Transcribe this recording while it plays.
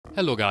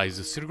Hello guys,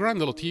 Sir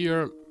Grandelot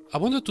here. I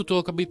wanted to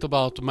talk a bit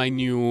about my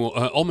new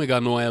Omega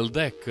Noelle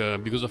deck,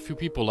 because a few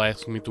people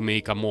asked me to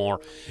make a more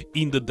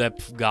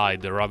in-the-depth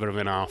guide rather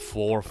than a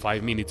 4 or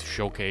 5 minute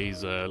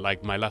showcase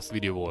like my last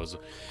video was.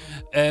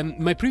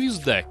 My previous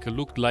deck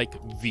looked like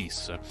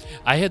this.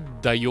 I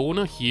had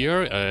Diona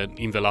here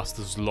in the last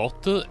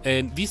slot,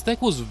 and this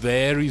deck was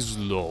very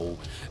slow.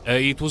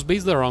 It was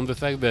based around the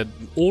fact that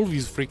all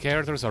these 3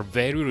 characters are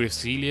very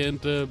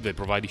resilient, they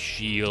provide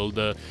shield,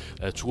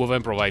 2 of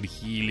them provide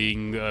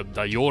healing,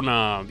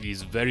 Diona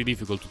is very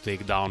difficult to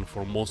take down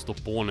for most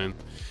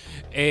opponents.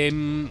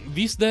 And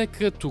this deck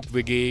took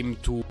the game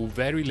to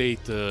very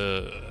late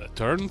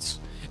turns,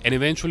 and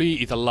eventually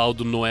it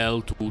allowed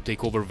Noelle to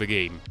take over the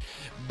game.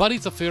 But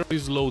it's a fairly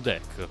slow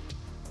deck.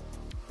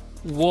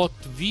 What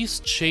this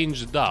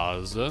change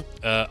does,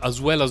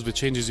 as well as the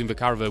changes in the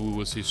card that we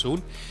will see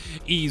soon,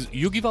 is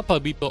you give up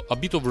a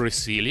bit of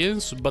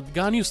resilience, but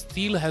Ganyu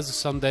still has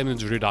some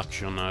damage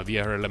reduction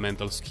via her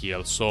elemental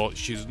skill, so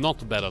she's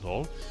not bad at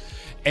all.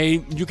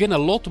 And you gain a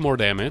lot more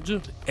damage,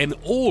 and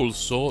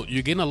also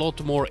you gain a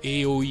lot more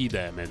AoE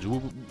damage.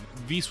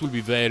 This will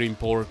be very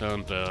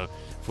important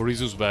for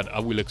reasons that I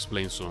will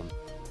explain soon.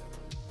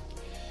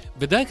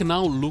 The deck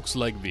now looks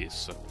like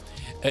this.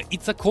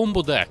 It's a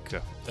combo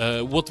deck.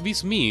 What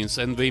this means,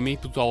 and they may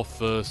put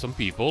off some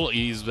people,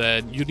 is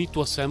that you need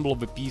to assemble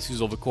the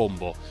pieces of a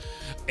combo.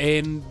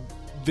 And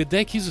the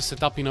deck is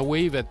set up in a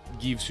way that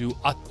gives you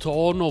a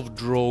ton of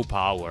draw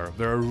power.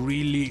 There are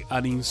really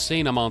an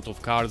insane amount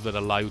of cards that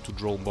allow you to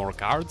draw more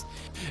cards,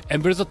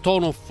 and there's a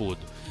ton of food.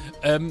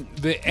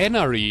 The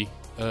Enary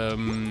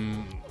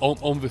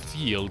on the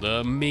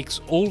field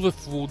makes all the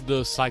food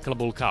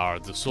cyclable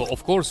cards. So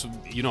of course,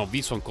 you know,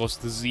 this one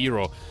costs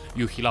 0,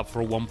 you heal up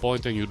for 1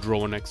 point and you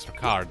draw an extra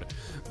card.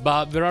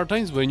 But there are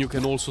times when you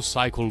can also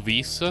cycle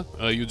this,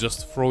 you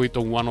just throw it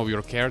on one of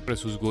your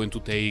characters who's going to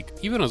take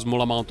even a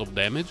small amount of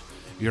damage.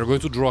 You're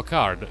going to draw a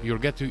card, your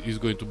get is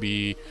going to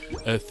be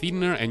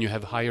thinner, and you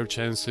have higher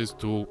chances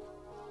to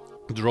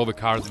draw the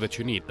cards that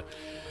you need.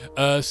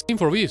 Same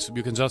for this,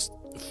 you can just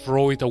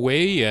throw it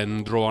away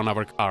and draw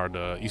another card,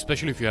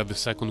 especially if you have the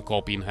second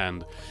copy in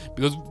hand.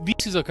 Because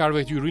this is a card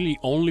that you really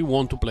only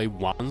want to play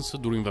once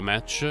during the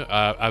match.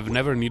 I've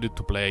never needed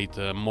to play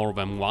it more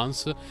than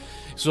once.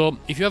 So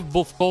if you have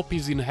both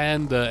copies in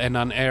hand and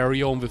an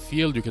area on the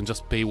field, you can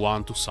just pay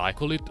 1 to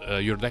cycle it.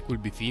 Your deck will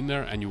be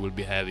thinner and you will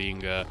be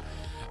having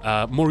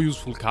more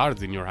useful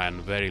cards in your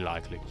hand, very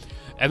likely.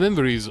 And then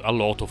there is a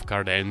lot of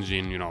card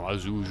engine, you know,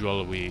 as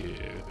usual, with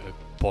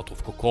Pot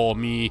of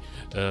Kokomi,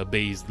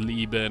 based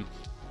Lieben.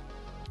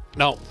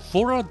 Now,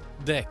 for a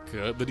deck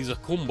that is a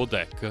combo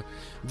deck,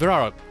 there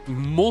are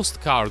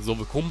most cards of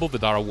a combo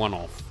that are a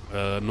one-off.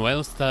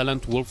 Noelle's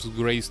Talent, Wolf's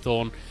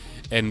Greystone,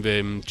 and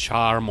the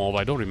charm of,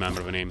 I don't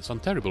remember the names, I'm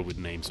terrible with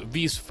names,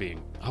 this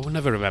thing. I will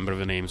never remember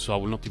the name, so I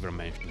will not even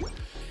mention it.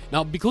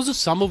 Now, because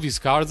some of these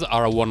cards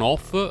are a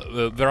one-off,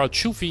 there are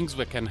 2 things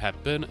that can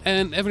happen,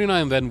 and every now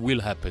and then will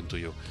happen to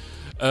you.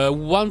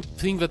 One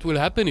thing that will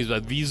happen is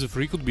that these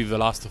 3 could be the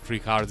last 3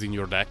 cards in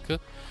your deck.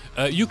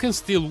 You can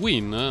still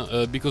win,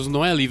 because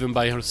Noelle even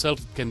by herself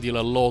can deal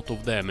a lot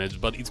of damage,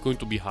 but it's going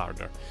to be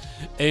harder.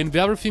 And the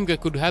other thing that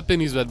could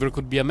happen is that there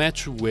could be a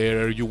match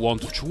where you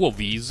want 2 of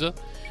these,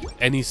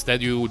 and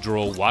instead you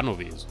draw 1 of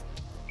these.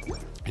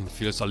 And it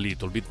feels a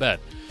little bit bad.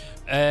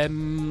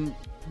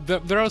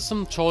 There are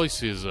some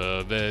choices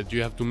that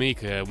you have to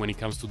make when it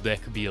comes to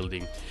deck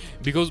building.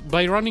 Because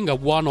by running a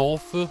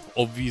one-off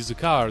of these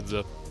cards,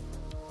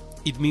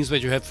 it means that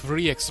you have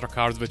 3 extra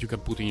cards that you can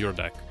put in your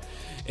deck.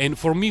 And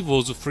for me,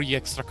 those 3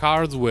 extra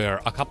cards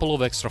were a couple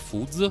of extra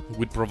foods,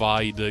 which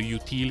provide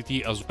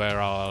utility as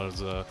well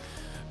as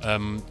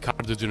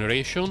card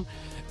generation,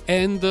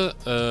 and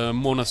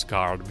Mona's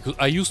card, because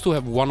I used to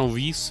have 1 of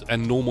these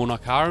and no Mona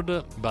card,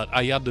 but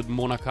I added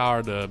Mona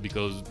card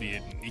because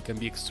it can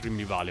be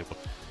extremely valuable.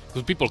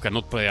 Because people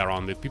cannot play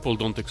around it, people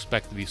don't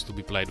expect this to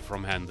be played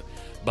from hand.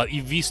 But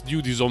if this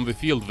dude is on the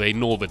field, they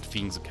know that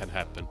things can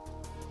happen.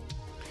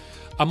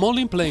 I'm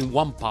only playing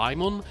 1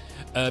 Paimon,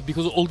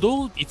 because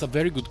although it's a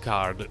very good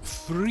card,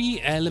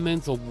 3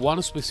 elements of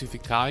one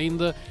specific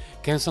kind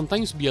can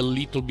sometimes be a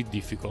little bit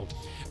difficult.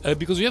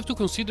 Because you have to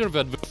consider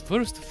that the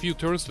first few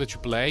turns that you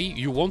play,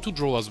 you want to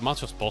draw as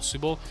much as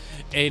possible,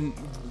 and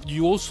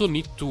you also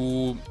need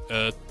to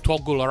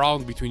toggle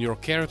around between your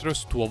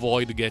characters to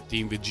avoid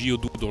getting the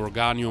Geodude or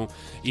Ganyu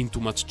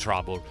into much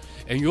trouble.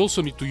 And you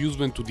also need to use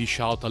them to dish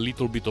out a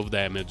little bit of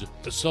damage.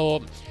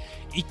 So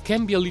it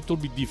can be a little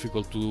bit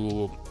difficult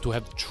to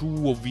have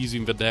 2 of these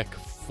in the deck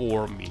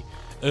for me.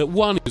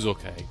 1 is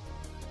okay.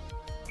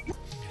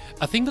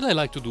 A thing that I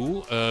like to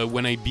do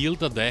when I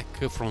build a deck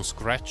from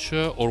scratch,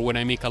 or when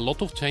I make a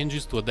lot of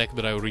changes to a deck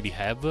that I already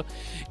have,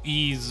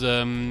 is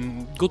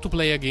go to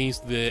play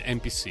against the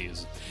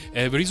NPCs.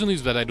 The reason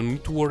is that I don't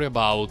need to worry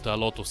about a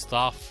lot of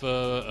stuff,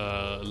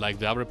 like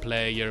the other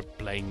player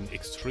playing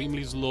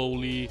extremely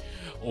slowly,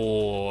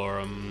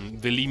 or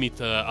the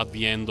limit at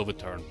the end of a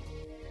turn.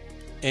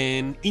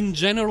 And in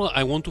general,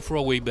 I want to throw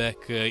away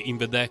back in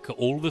the deck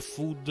all the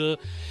food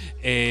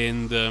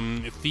and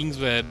things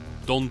that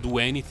don't do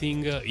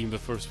anything in the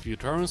first few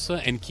turns,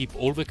 and keep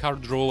all the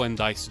card draw and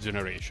dice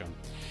generation.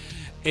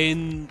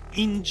 And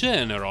in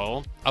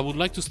general, I would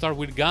like to start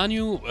with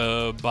Ganyu,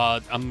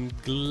 but I'm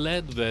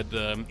glad that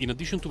in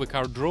addition to the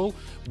card draw,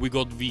 we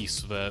got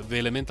this, the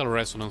Elemental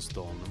Resonance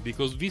Stone,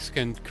 because this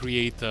can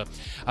create a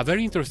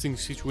very interesting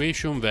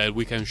situation that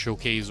we can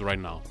showcase right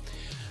now.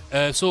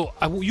 So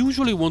I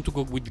usually want to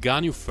go with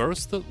Ganyu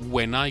first,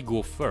 when I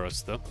go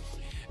first,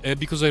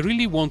 because I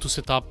really want to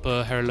set up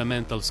her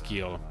Elemental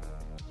skill,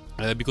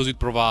 because it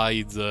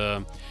provides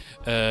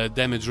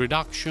damage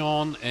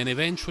reduction, and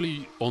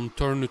eventually on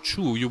turn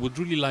 2 you would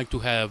really like to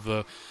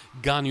have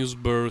Ganyu's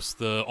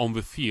burst on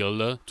the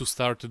field to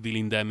start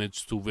dealing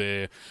damage to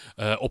the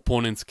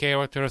opponent's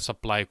characters,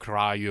 apply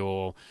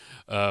cryo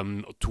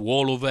to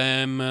all of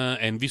them,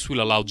 and this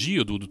will allow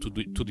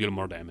Geodude to deal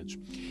more damage.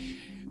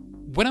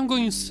 When I'm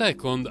going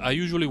second, I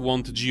usually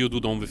want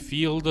Geodude on the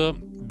field,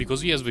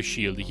 because he has the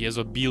shield, he has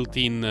a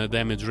built-in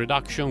damage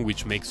reduction,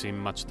 which makes him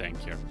much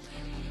tankier.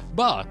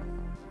 But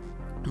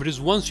there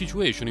is one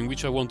situation in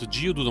which I want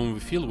Geodude on the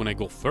field when I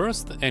go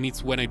first, and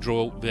it's when I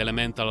draw the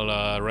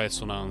Elemental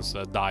Resonance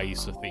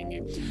dice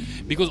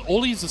thingy. Because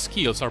all his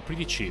skills are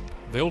pretty cheap,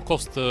 they all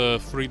cost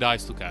 3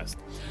 dice to cast.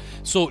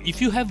 So if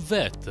you have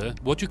that,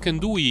 what you can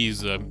do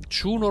is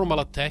 2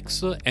 normal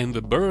attacks and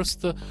the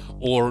burst,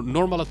 or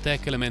normal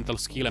attack, elemental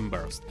skill and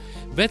burst.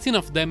 That's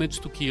enough damage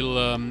to kill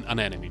an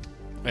enemy.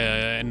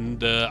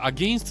 And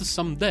against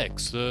some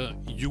decks,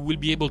 you will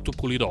be able to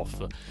pull it off.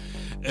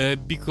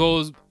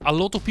 Because a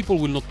lot of people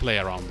will not play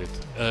around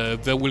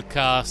it. They will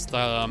cast,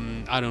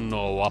 I don't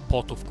know, a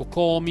pot of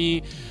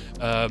Kokomi,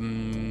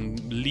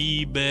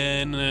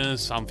 Lieben,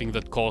 something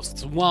that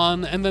costs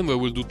 1, and then they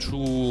will do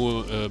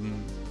 2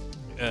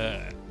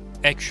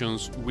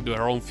 actions with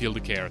their own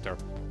field character.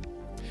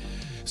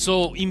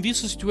 So in this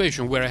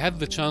situation where I have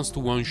the chance to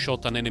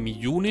one-shot an enemy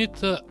unit,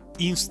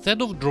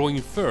 instead of drawing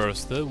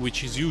first,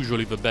 which is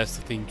usually the best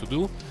thing to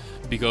do,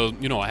 because,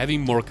 you know, having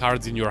more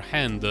cards in your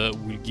hand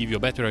will give you a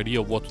better idea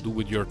of what to do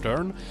with your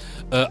turn,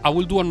 I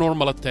will do a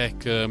normal attack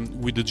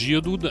with the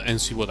Geodude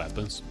and see what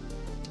happens.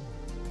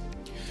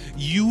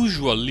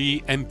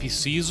 Usually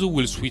NPCs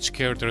will switch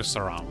characters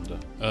around.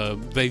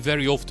 They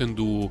very often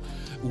do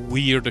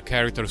weird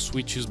character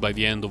switches by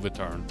the end of the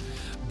turn.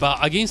 But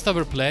against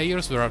other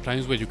players, there are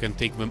times where you can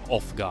take them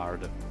off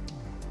guard.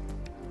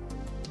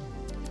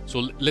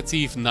 So let's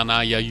see if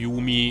Nanaya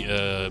Yumi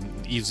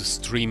is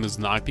stream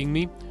sniping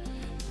me.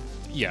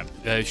 Yeah,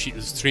 she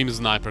stream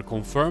sniper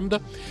confirmed.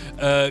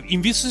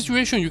 In this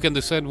situation, you can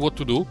decide what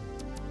to do.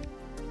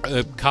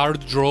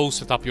 Card draw,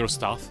 set up your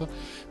stuff.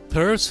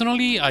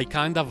 Personally, I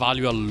kinda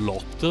value a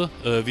lot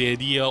the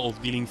idea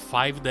of dealing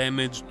 5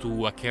 damage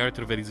to a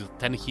character that is at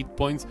 10 hit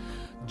points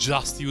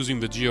just using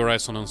the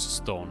Georesonance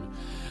Stone.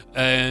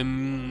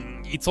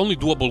 It's only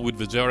doable with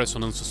the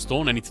Georesonance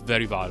Stone, and it's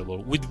very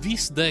valuable. With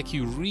this deck,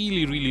 you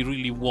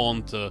really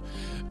want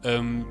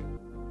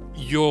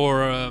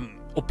your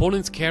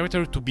opponent's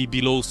character to be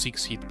below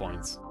 6 hit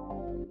points.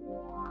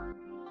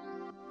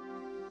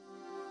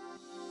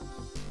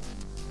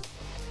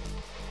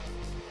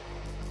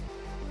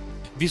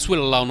 This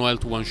will allow Noelle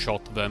to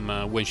one-shot them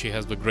when she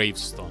has the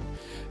Gravestone.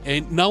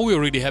 And now we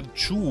already have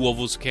 2 of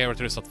those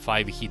characters at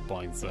 5 hit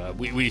points,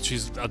 which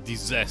is a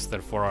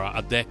disaster for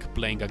a deck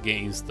playing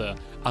against a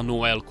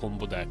Noelle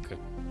combo deck.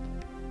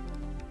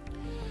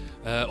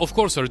 Of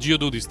course, our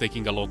Geodude is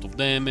taking a lot of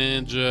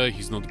damage,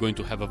 he's not going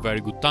to have a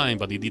very good time,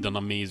 but he did an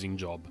amazing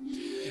job.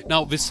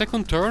 Now, the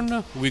second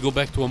turn, we go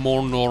back to a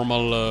more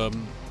normal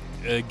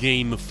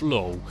game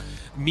flow.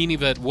 Meaning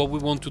that what we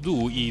want to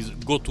do is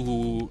go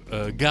to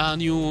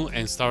Ganyu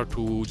and start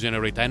to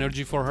generate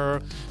energy for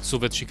her so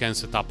that she can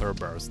set up her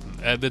burst.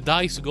 The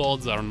dice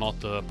gods are not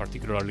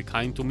particularly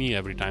kind to me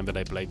every time that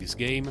I play this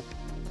game.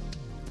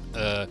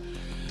 There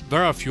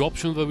are a few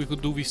options that we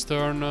could do this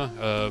turn.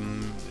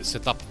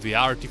 Set up the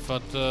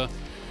artifact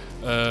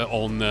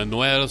on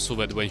Noelle so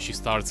that when she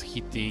starts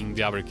hitting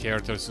the other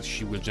characters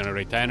she will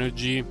generate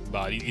energy,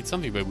 but it's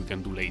something that we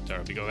can do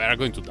later because we are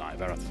going to die,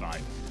 we're at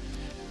 5.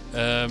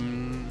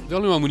 The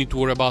only one we need to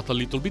worry about a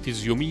little bit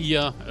is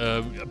Yomiya.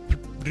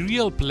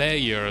 Real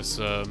players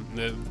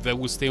that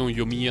will stay on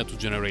Yomiya to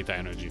generate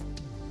energy.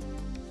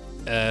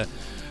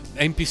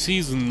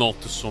 NPCs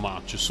not so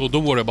much, so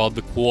don't worry about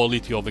the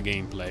quality of the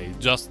gameplay.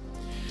 Just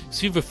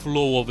see the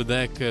flow of the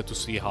deck to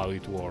see how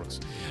it works.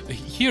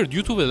 Here,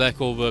 due to the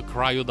lack of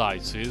cryo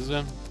dices,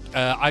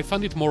 I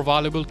find it more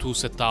valuable to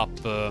set up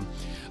a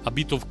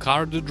bit of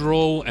card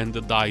draw and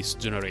the dice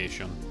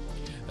generation.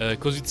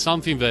 Because it's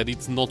something that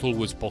it's not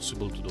always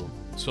possible to do.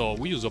 So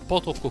we use a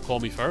pot of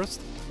Kokomi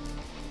first.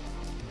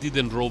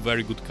 Didn't draw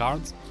very good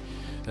cards.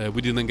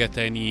 We didn't get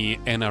any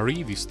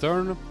NRE this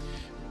turn.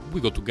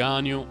 We go to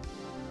Ganyu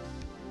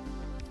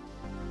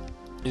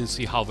and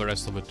see how the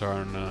rest of the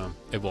turn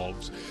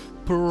evolves.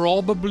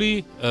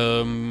 Probably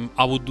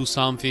I would do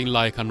something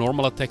like a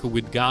normal attack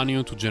with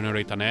Ganyu to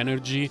generate an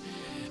energy,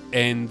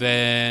 and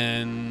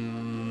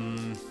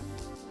then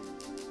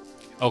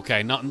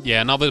Okay, now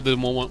that the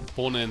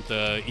opponent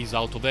is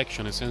out of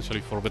action,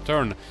 essentially for the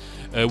turn,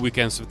 we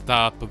can set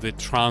up the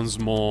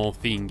transmo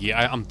thingy.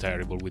 I'm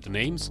terrible with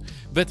names.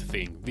 That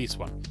thing, this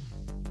one.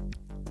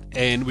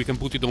 And we can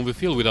put it on the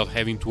field without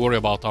having to worry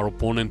about our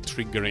opponent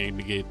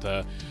triggering it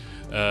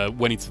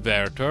when it's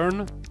their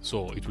turn.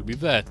 So it will be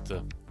that.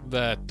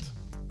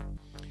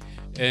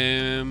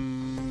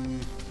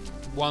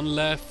 One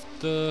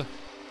left. Could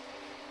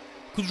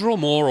draw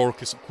more or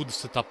could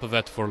set up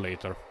that for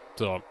later.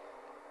 So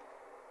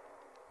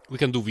we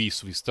can do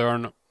this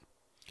turn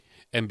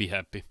and be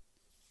happy.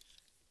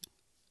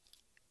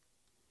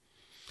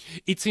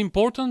 It's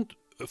important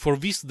for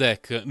this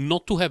deck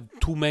not to have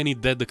too many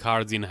dead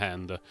cards in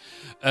hand.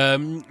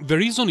 The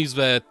reason is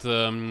that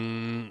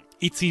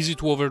it's easy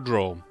to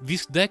overdraw.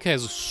 This deck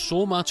has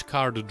so much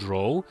card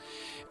draw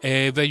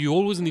that you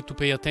always need to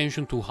pay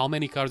attention to how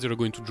many cards you're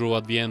going to draw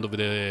at the end of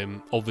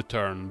the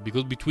turn.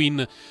 Because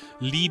between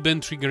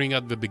Lieben triggering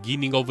at the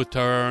beginning of the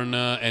turn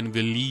and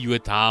the Liu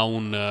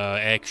Town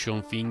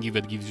action thingy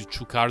that gives you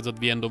 2 cards at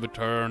the end of the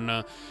turn,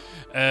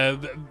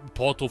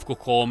 Pot of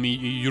Kokomi,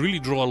 you really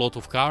draw a lot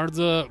of cards.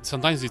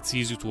 Sometimes it's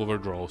easy to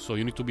overdraw, so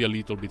you need to be a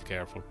little bit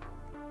careful.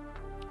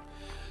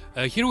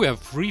 Here we have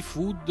free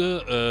food,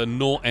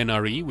 no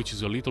NRE, which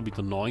is a little bit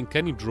annoying.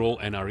 Can you draw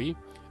NRE?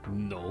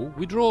 No.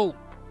 We draw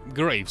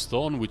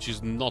Gravestone, which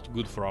is not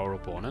good for our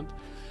opponent.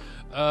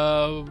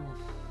 Yeah,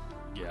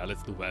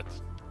 let's do that.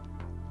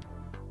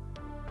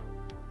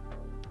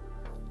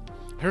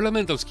 Her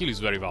elemental skill is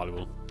very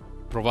valuable.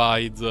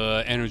 Provides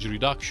damage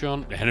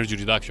reduction.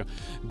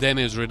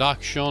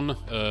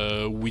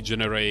 We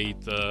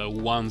generate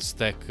 1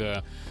 stack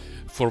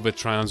for the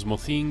transmo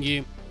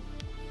thingy.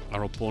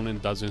 Our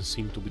opponent doesn't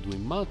seem to be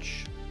doing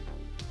much.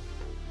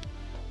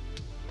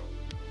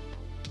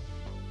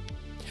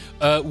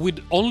 With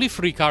only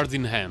 3 cards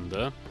in hand,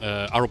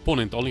 our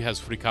opponent only has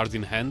 3 cards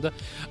in hand.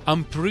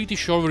 I'm pretty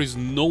sure there is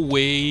no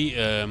way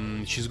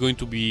she's going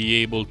to be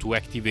able to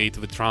activate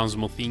the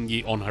transmo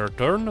thingy on her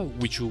turn,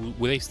 which will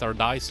waste our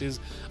dices,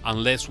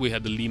 unless we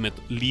had the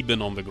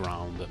Lieben on the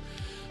ground.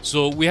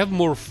 So we have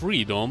more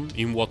freedom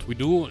in what we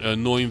do,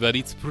 knowing that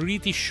it's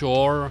pretty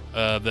sure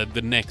that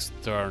the next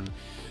turn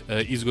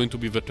is going to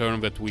be the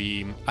turn that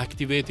we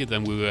activate it,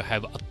 and we will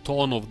have a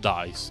ton of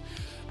dice.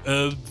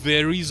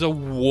 There is a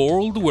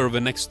world where the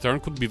next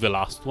turn could be the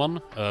last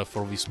one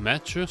for this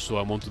match, so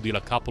I want to deal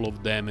a couple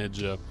of damage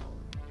to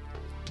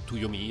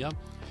Ayamiya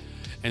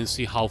and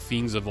see how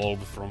things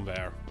evolve from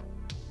there.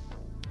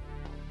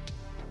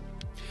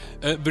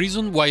 The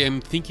reason why I'm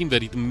thinking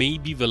that it may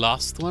be the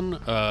last one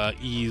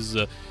is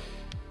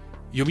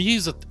Ayamiya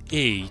is at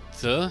 8,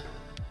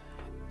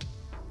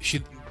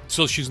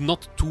 so she's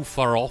not too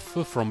far off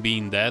from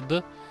being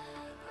dead.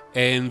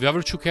 And the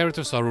other 2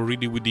 characters are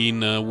already within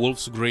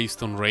Wolf's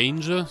Greystone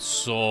range,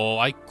 so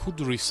I could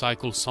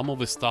recycle some of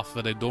the stuff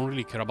that I don't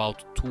really care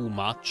about too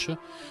much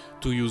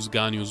to use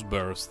Ganyu's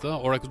Burst,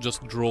 or I could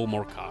just draw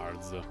more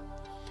cards.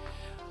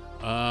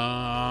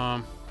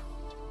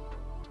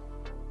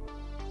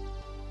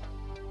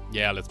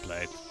 Yeah, let's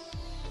play it.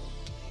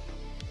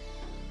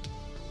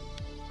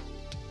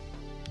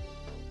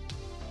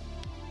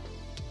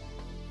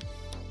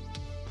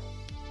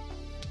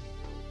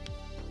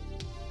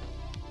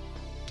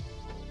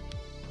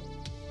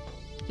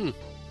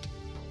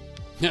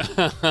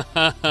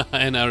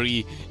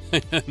 NRE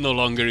no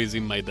longer is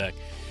in my deck.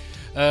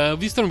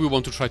 This turn we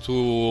want to try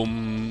to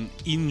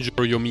injure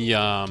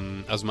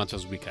Ayamiya as much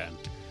as we can.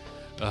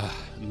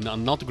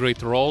 Not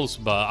great rolls,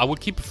 but I will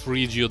keep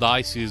 3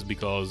 Geodices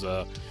because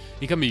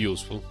it can be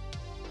useful.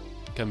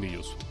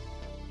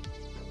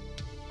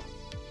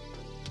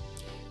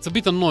 It's a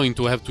bit annoying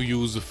to have to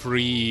use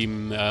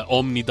 3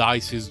 Omni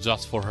Dices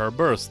just for her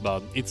burst,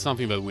 but it's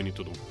something that we need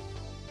to do.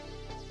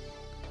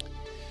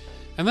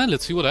 And then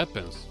let's see what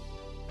happens.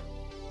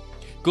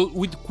 Go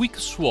with quick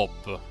swap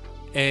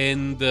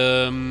and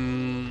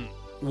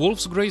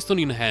Wolf's Greystone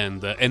in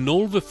hand and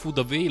all the food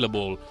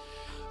available.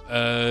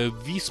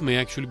 This may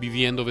actually be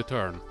the end of a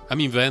turn. I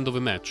mean, the end of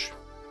a match.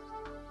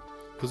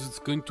 Because it's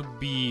going to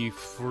be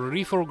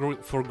free for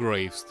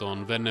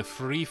Gravestone, then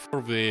free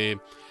for the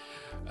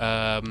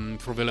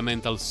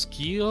elemental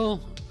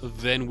skill.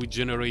 Then we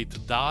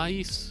generate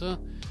dice.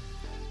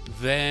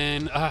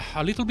 Then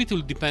a little bit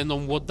will depend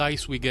on what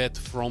dice we get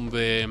from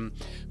the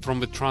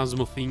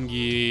transmo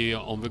thingy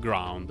on the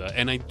ground,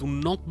 and I do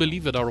not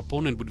believe that our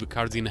opponent with the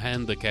cards in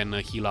hand can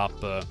heal up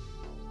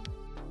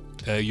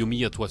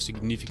Ayamiya to a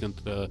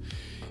significant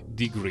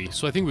degree.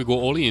 So I think we go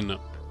all in.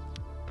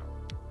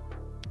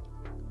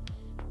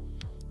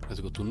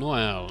 Let's go to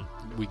Noelle.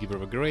 We give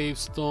her a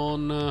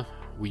Gravestone.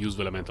 We use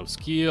the elemental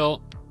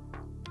skill.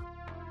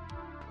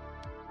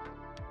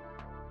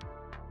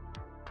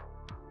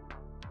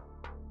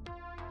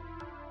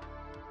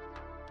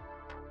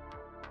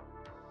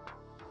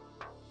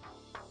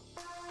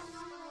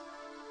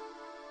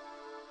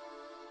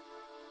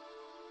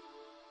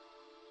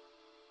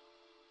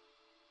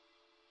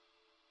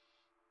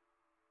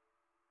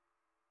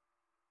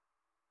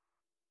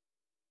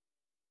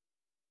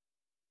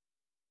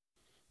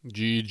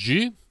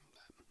 GG.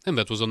 And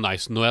that was a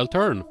nice Noelle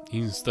turn,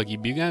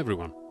 insta-gibbing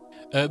everyone.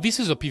 This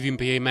is a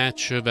PvP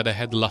match that I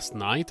had last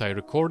night. I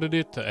recorded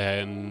it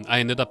and I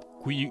ended up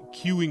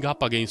queuing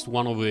up against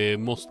one of the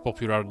most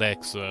popular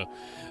decks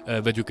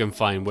that you can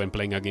find when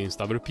playing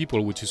against other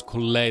people, which is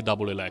Collei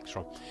double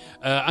electro.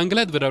 I'm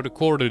glad that I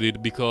recorded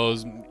it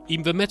because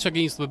in the match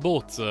against the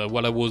bots,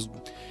 while I was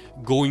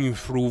going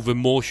through the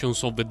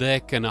motions of the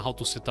deck and how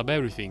to set up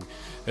everything,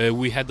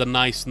 we had a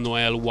nice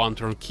Noelle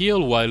one-turn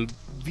kill, while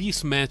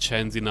this match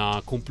ends in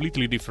a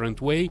completely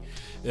different way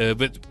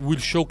that will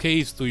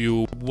showcase to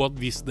you what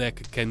this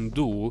deck can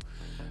do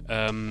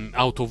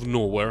out of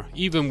nowhere,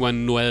 even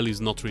when Noelle is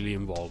not really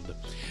involved.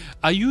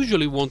 I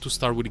usually want to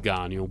start with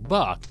Ganyu,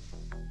 but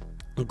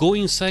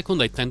going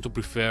second I tend to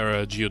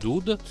prefer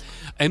Geodude,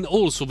 and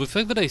also the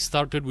fact that I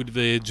started with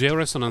the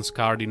Geo-Resonance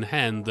card in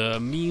hand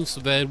means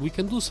that we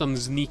can do some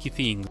sneaky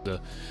things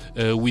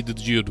with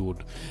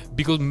Geodude,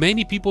 because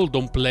many people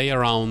don't play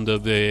around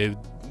the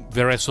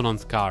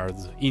resonance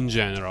cards in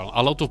general.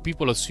 A lot of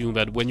people assume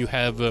that when you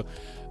have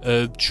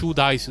 2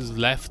 dice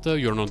left,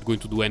 you're not going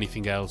to do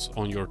anything else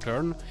on your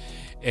turn,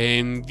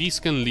 and this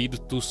can lead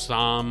to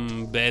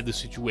some bad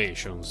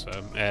situations,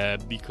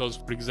 because,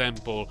 for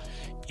example,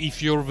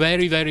 if your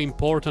very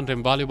important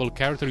and valuable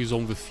character is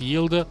on the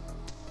field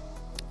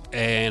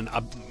and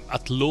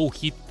at low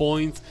hit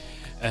points,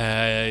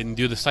 and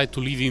you decide to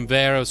leave him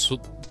there so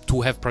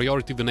to have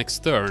priority the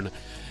next turn,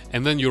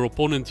 and then your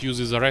opponent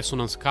uses a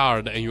resonance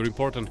card and your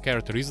important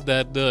character is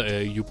dead,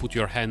 you put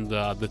your hand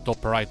at the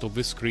top right of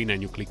the screen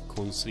and you click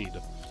concede.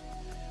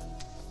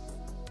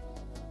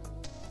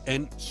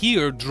 And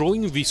here,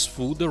 drawing this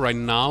food right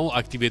now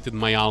activated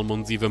my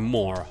almonds even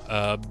more,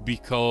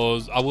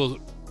 because I was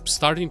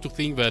starting to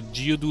think that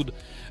Geodude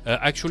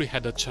actually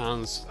had a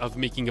chance of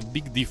making a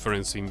big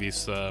difference in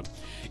this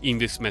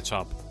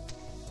matchup.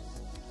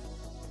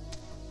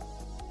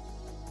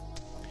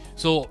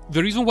 So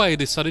the reason why I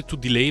decided to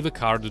delay the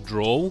card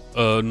draw,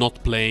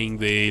 not playing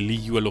the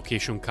League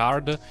allocation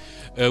card,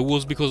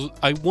 was because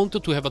I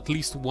wanted to have at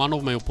least one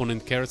of my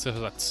opponent characters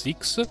at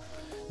 6,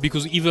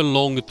 because even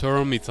long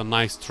term it's a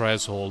nice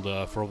threshold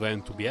for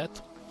them to be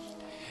at.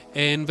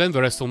 And then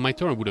the rest of my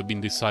turn would have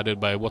been decided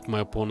by what my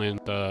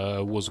opponent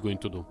was going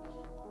to do.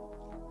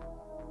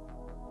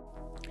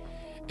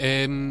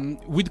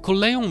 With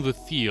Collei on the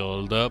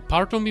field,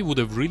 part of me would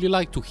have really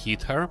liked to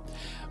hit her,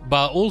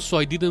 but also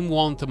I didn't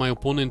want my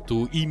opponent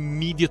to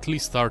immediately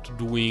start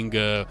doing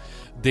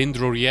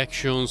Dendro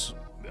reactions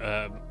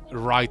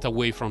right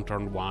away from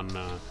turn 1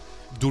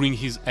 during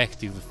his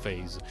active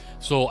phase.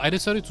 So I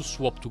decided to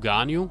swap to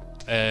Ganyu,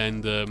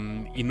 and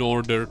in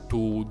order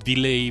to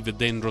delay the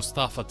Dendro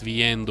stuff at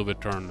the end of a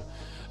turn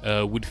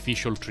with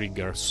Fischl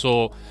trigger,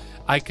 so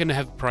I can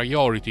have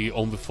priority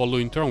on the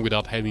following turn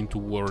without having to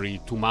worry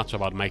too much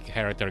about my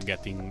character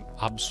getting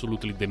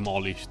absolutely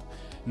demolished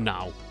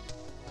now.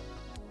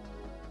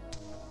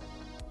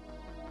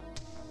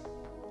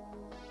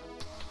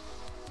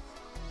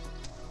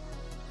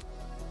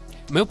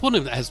 My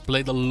opponent has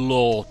played a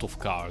lot of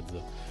cards,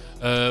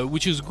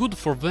 which is good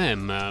for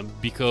them,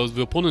 because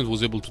the opponent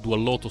was able to do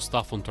a lot of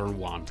stuff on turn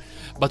 1.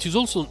 But it's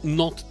also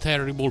not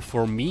terrible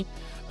for me,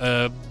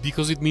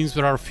 because it means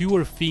there are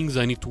fewer things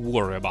I need to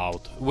worry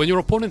about. When your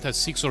opponent has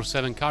 6 or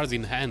 7 cards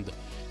in hand,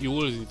 you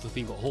always need to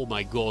think, oh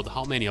my god,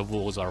 how many of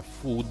those are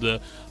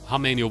food, how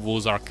many of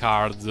those are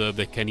cards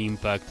that can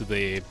impact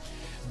the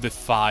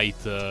fight,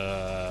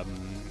 the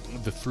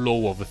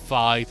flow of the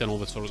fight and all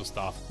that sort of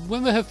stuff.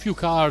 When they have few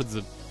cards,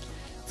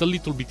 it's a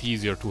little bit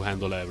easier to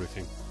handle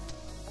everything.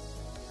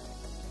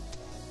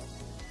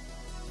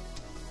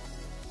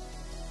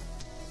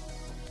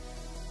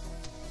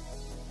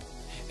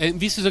 And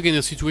this is again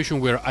a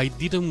situation where I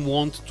didn't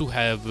want to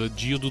have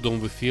Geodude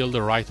on the field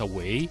right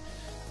away.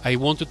 I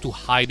wanted to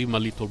hide him a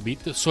little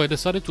bit, so I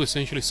decided to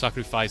essentially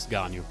sacrifice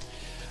Ganyu.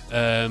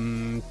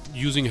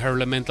 Using her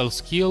elemental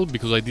skill,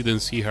 because I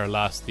didn't see her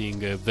lasting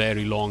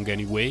very long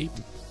anyway.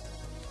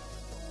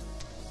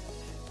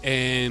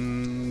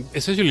 And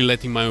essentially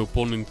letting my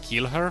opponent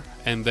kill her,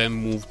 and then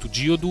move to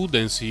Geodude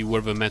and see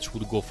where the match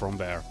would go from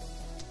there.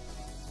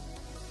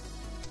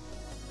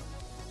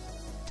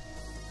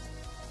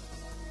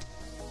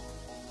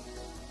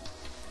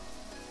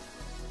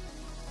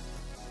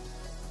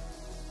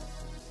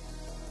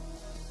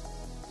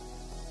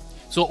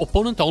 So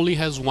opponent only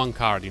has 1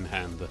 card in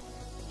hand,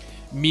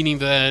 meaning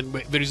that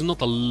there is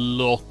not a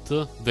lot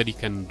that he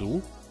can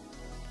do.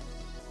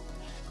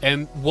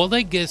 And what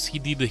I guess he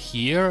did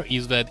here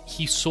is that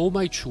he saw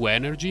my true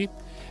energy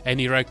and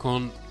he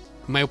reckoned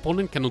my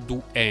opponent cannot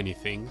do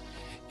anything,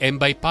 and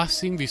by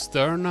passing this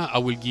turn I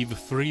will give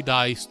 3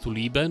 dice to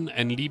Lieben,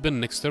 and Lieben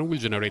next turn will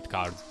generate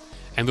cards,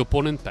 and the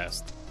opponent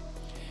passed.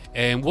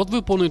 And what the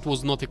opponent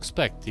was not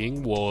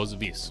expecting was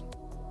this.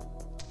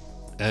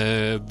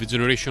 The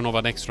generation of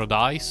an extra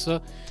dice,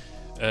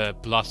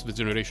 plus the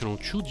generation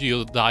of 2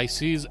 Geo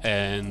dices,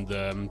 and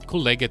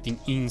Collei getting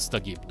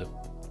insta-gibbed.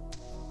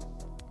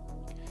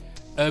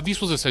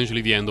 This was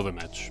essentially the end of the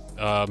match.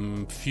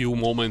 Few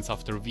moments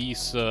after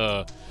this,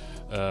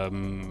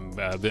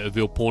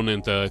 the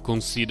opponent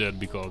considered,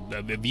 because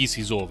this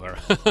is over.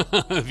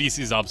 This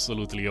is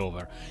absolutely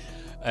over.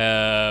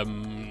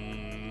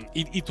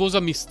 It was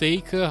a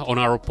mistake on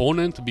our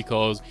opponent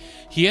because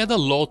he had a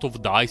lot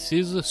of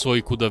dices, so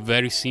he could have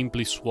very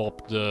simply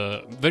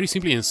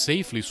and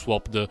safely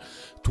swapped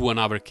to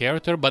another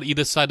character, but he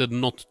decided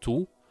not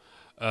to.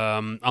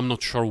 I'm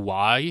not sure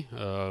why.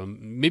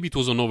 Maybe it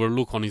was an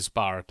overlook on his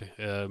part.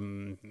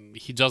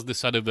 He just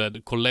decided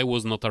that Collei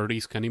was not a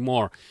risk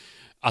anymore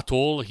at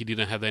all. He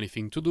didn't have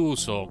anything to do,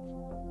 so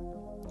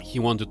he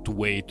wanted to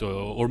wait,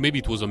 or maybe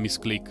it was a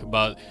misclick.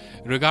 But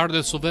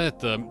regardless of that,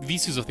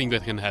 this is a thing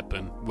that can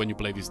happen when you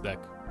play this deck.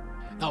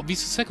 Now, this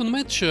second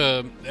match,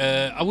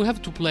 I will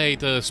have to play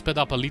it sped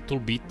up a little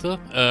bit,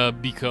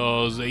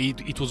 because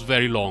it was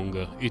very long.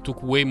 It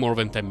took way more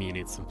than 10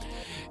 minutes.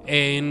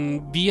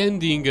 And the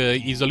ending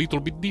is a little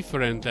bit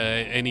different,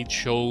 and it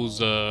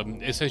shows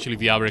essentially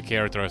the other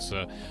characters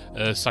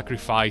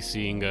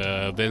sacrificing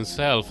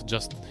themselves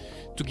just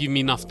to give me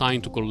enough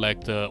time to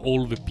collect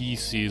all the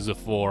pieces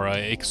for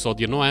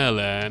Exodia Noelle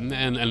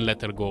and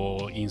let her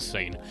go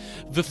insane.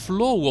 The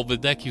flow of the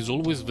deck is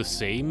always the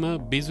same,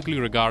 basically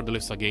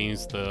regardless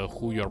against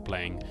who you're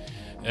playing.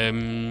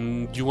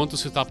 Do you want to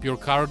set up your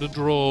card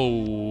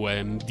draw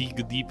and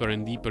dig deeper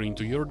and deeper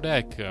into your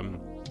deck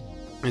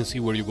and see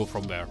where you go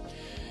from there?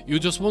 You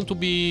just want to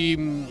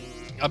be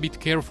a bit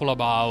careful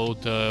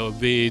about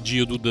the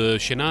Geodude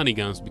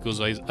shenanigans,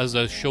 because as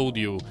I showed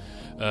you,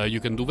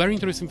 you can do very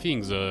interesting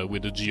things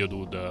with the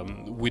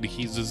Geodude, with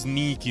his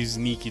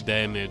sneaky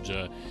damage,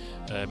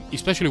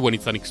 especially when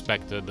it's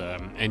unexpected,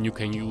 and you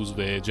can use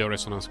the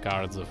Georesonance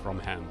cards from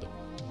hand.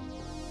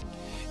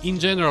 In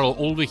general,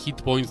 all the hit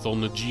points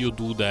on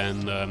Geodude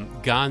and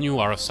Ganyu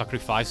are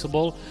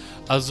sacrificable,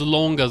 as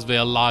long as they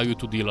allow you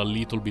to deal a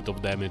little bit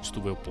of damage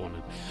to the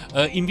opponent.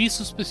 In this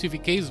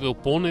specific case, the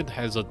opponent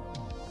has a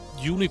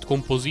unit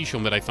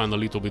composition that I find a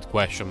little bit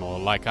questionable.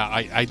 Like,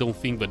 I don't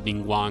think that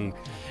Ninguang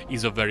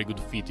is a very good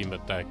fit in the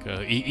deck.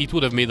 It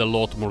would have made a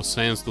lot more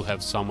sense to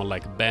have someone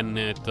like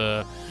Bennett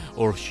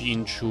or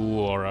Shinchu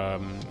or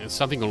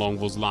something along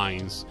those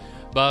lines.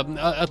 But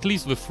at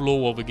least the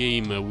flow of the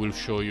game will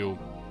show you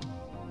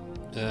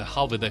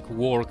how the deck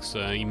works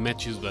in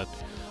matches that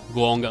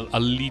go on a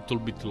little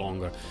bit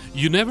longer.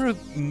 You never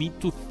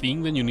need to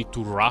think that you need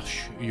to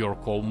rush your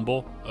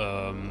combo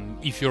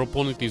if your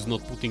opponent is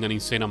not putting an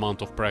insane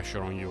amount of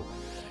pressure on you.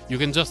 You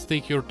can just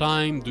take your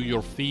time, do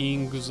your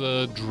things,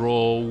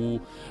 draw,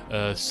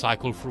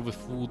 cycle through the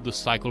food,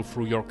 cycle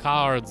through your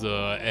cards,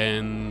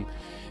 and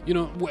you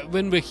know,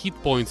 when the hit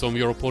points on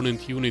your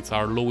opponent units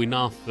are low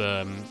enough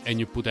and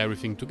you put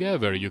everything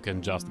together, you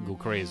can just go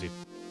crazy.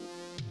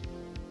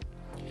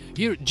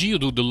 Here,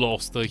 Geodude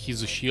lost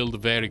his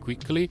shield very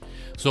quickly,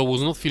 so I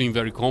was not feeling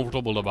very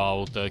comfortable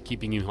about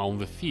keeping him on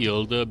the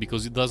field,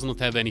 because it does not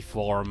have any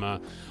form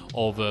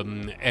of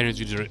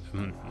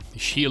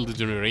shield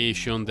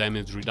generation,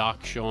 damage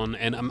reduction,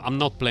 and I'm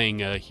not playing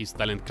his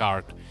talent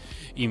card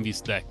in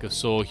this deck,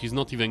 so he's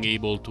not even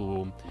able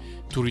to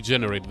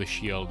regenerate the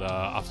shield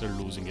after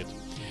losing it.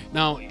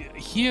 Now,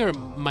 here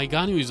my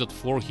Ganyu is at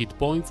 4 hit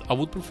points. I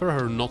would prefer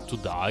her not to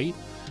die,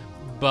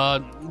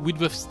 but with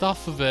the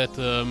stuff that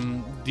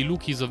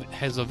Diluc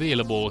has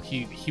available,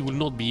 he will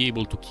not be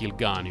able to kill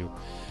Ganyu.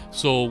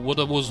 So what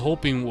I was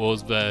hoping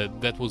was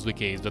that was the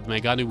case, that my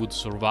Ganyu would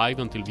survive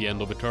until the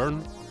end of the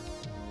turn,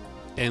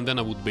 and then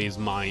I would base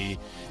my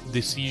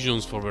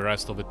decisions for the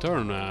rest of the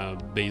turn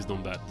based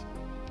on that.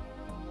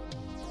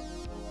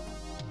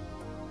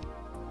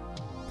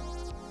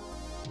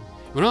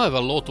 We now have a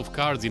lot of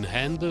cards in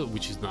hand,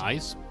 which is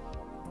nice.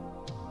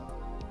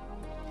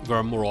 There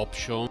are more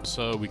options,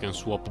 we can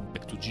swap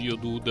back to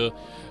Geodude,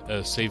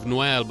 save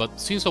Noelle, but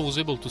since I was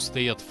able to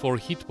stay at 4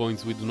 hit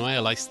points with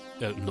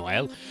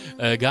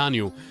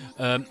Ganyu,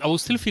 I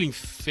was still feeling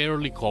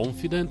fairly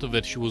confident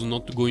that she was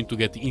not going to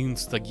get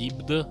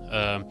insta-gibbed.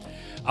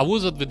 I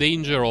was at the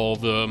danger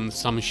of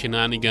some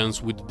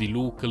shenanigans with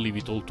Diluc, leave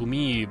it all to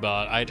me,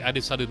 but I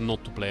decided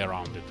not to play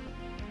around it.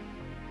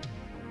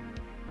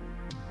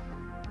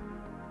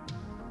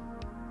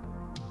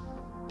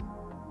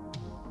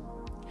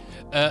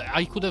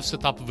 I could have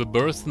set up the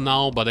burst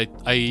now, but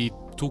I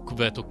took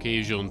that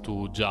occasion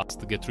to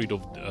just get rid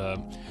of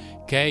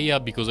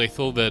Kaeya, because I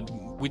thought that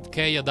with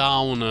Kaeya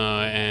down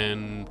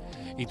and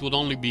it would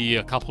only be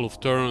a couple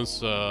of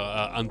turns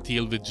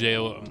until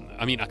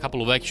a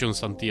couple of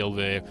actions until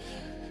the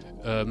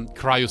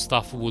cryo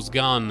stuff was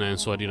gone, and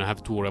so I didn't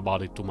have to worry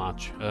about it too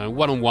much.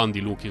 One-on-one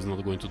Diluc is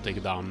not going to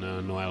take down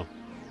Noelle.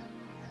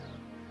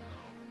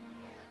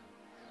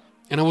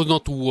 And I was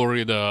not too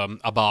worried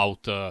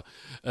about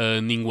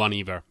Ninguang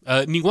either.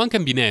 Ninguang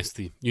can be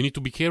nasty. You need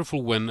to be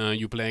careful when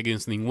you play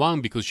against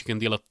Ninguang, because she can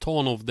deal a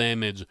ton of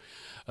damage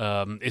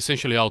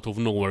essentially out of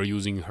nowhere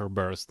using her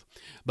burst.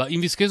 But in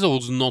this case I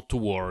was not too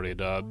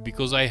worried,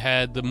 because I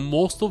had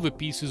most of the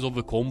pieces of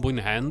the combo in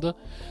hand,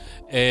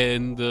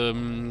 and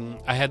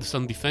I had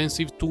some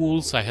defensive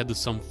tools, I had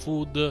some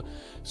food,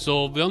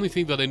 so the only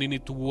thing that I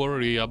needed to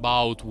worry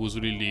about was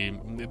really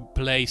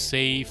play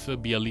safe,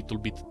 be a little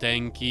bit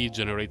tanky,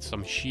 generate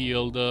some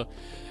shield,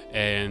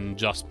 and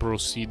just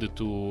proceed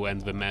to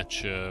end the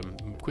match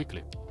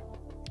quickly.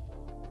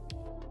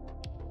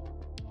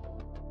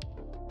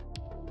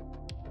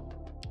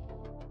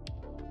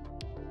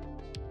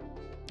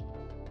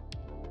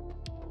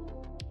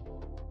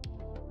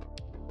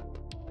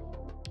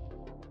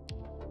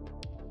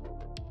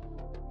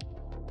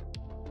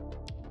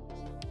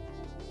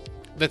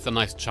 That's a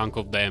nice chunk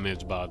of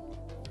damage, but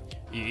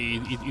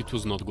it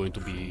was not going to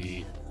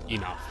be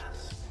enough.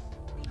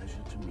 Pleasure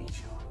to meet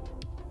you.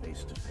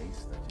 Face to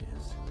face, that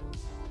is.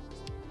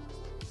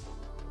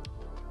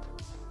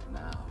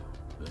 Now,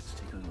 let's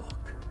take a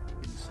look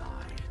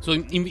inside. So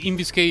in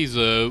this case,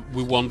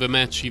 we won the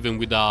match even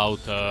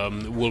without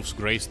Wolf's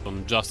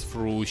Greystone, just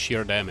through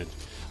sheer damage.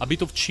 A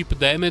bit of cheap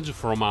damage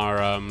from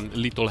our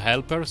little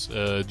helpers,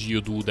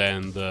 Geodude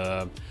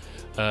and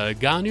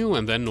Ganyu,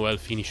 and then Noelle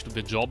finished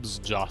the jobs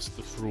just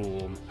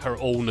through her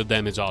own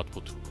damage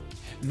output.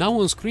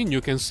 Now on screen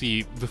you can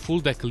see the full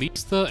deck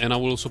list, and I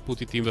will also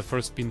put it in the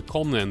first pinned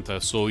comment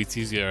so it's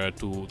easier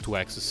to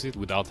access it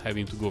without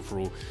having to go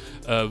through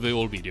the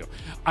whole video.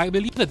 I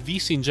believe that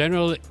this in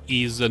general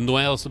is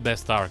Noelle's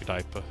best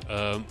archetype,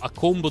 a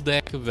combo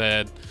deck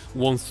that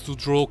wants to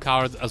draw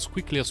cards as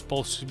quickly as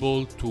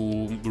possible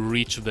to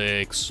reach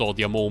the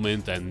Exodia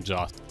moment and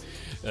just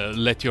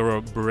let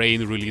your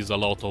brain release a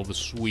lot of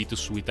sweet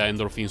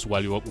endorphins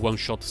while you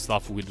one-shot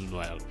stuff with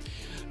Noelle.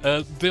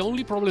 The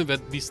only problem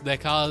that this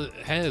deck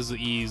has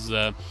is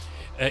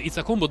it's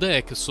a combo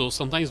deck, so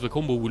sometimes the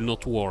combo will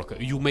not work.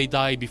 You may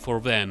die before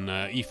then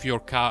if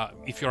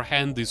your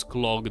hand is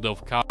clogged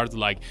of cards,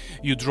 like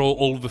you draw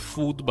all the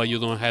food but you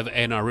don't have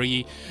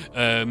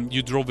NRE,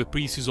 you draw the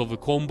pieces of the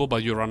combo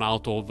but you run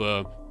out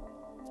of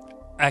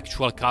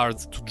actual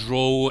cards to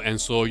draw, and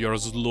so you're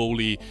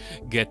slowly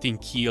getting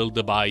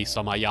killed by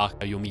some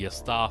Ayamiya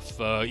stuff.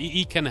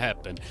 It can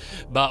happen,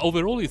 but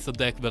overall it's a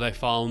deck that I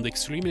found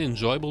extremely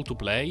enjoyable to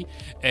play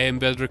and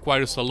that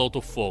requires a lot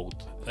of thought.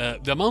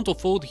 The amount of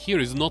thought here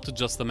is not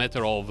just a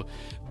matter of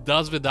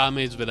does the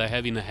damage that I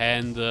have in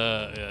hand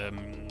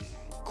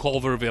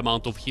cover the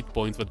amount of hit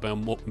points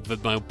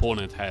that my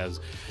opponent has.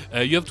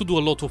 You have to do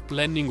a lot of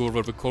planning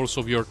over the course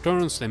of your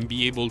turns and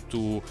be able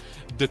to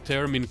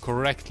determine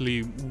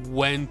correctly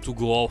when to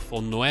go off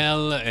on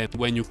Noelle and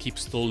when you keep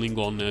stalling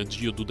on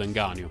Geodude and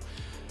Ganyu.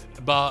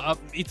 But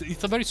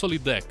it's a very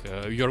solid deck.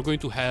 You're going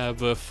to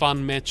have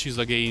fun matches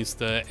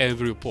against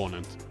every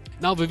opponent.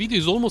 Now the video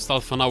is almost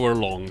half an hour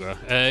long.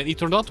 It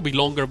turned out to be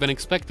longer than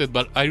expected,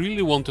 but I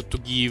really wanted to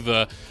give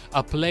a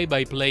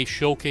play-by-play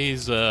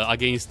showcase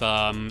against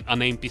an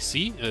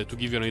NPC to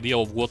give you an idea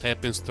of what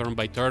happens turn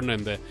by turn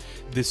and the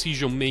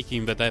decision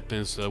making that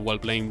happens while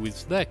playing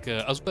with deck,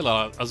 as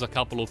well as a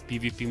couple of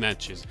PvP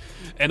matches.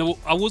 And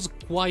I was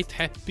quite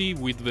happy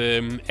with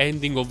the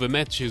ending of the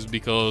matches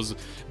because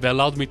they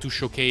allowed me to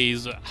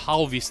showcase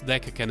how this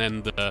deck can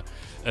end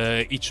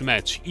each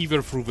match,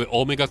 either through the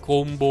Omega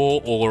combo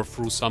or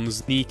through some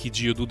sneaky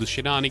Geodude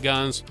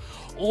shenanigans,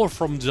 or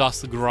from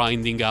just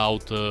grinding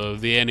out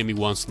the enemy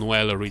once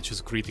Noelle reaches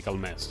critical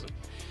mass.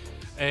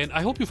 And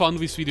I hope you found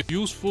this video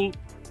useful.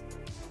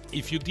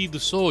 If you did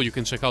so, you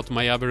can check out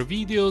my other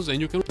videos, and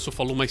you can also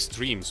follow my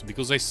streams,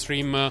 because I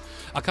stream a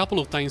couple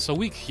of times a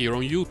week here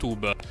on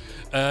YouTube.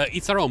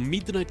 It's around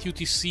midnight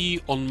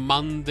UTC on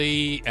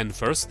Monday and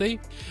Thursday,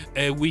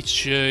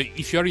 which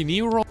if you're in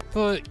Europe,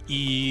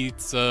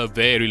 it's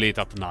very late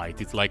at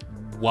night. It's like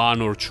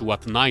 1 or 2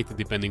 at night,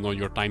 depending on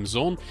your time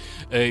zone.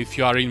 If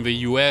you are in the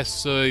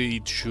US,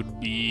 it should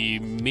be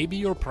maybe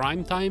your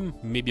prime time,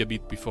 maybe a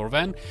bit before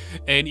then.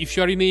 And if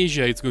you are in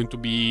Asia, it's going to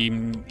be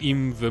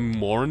in the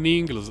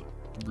morning,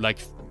 like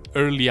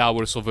early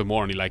hours of the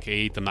morning, like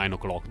 8 or 9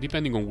 o'clock,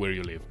 depending on where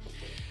you live.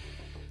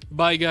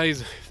 Bye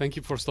guys, thank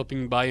you for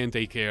stopping by and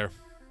take care.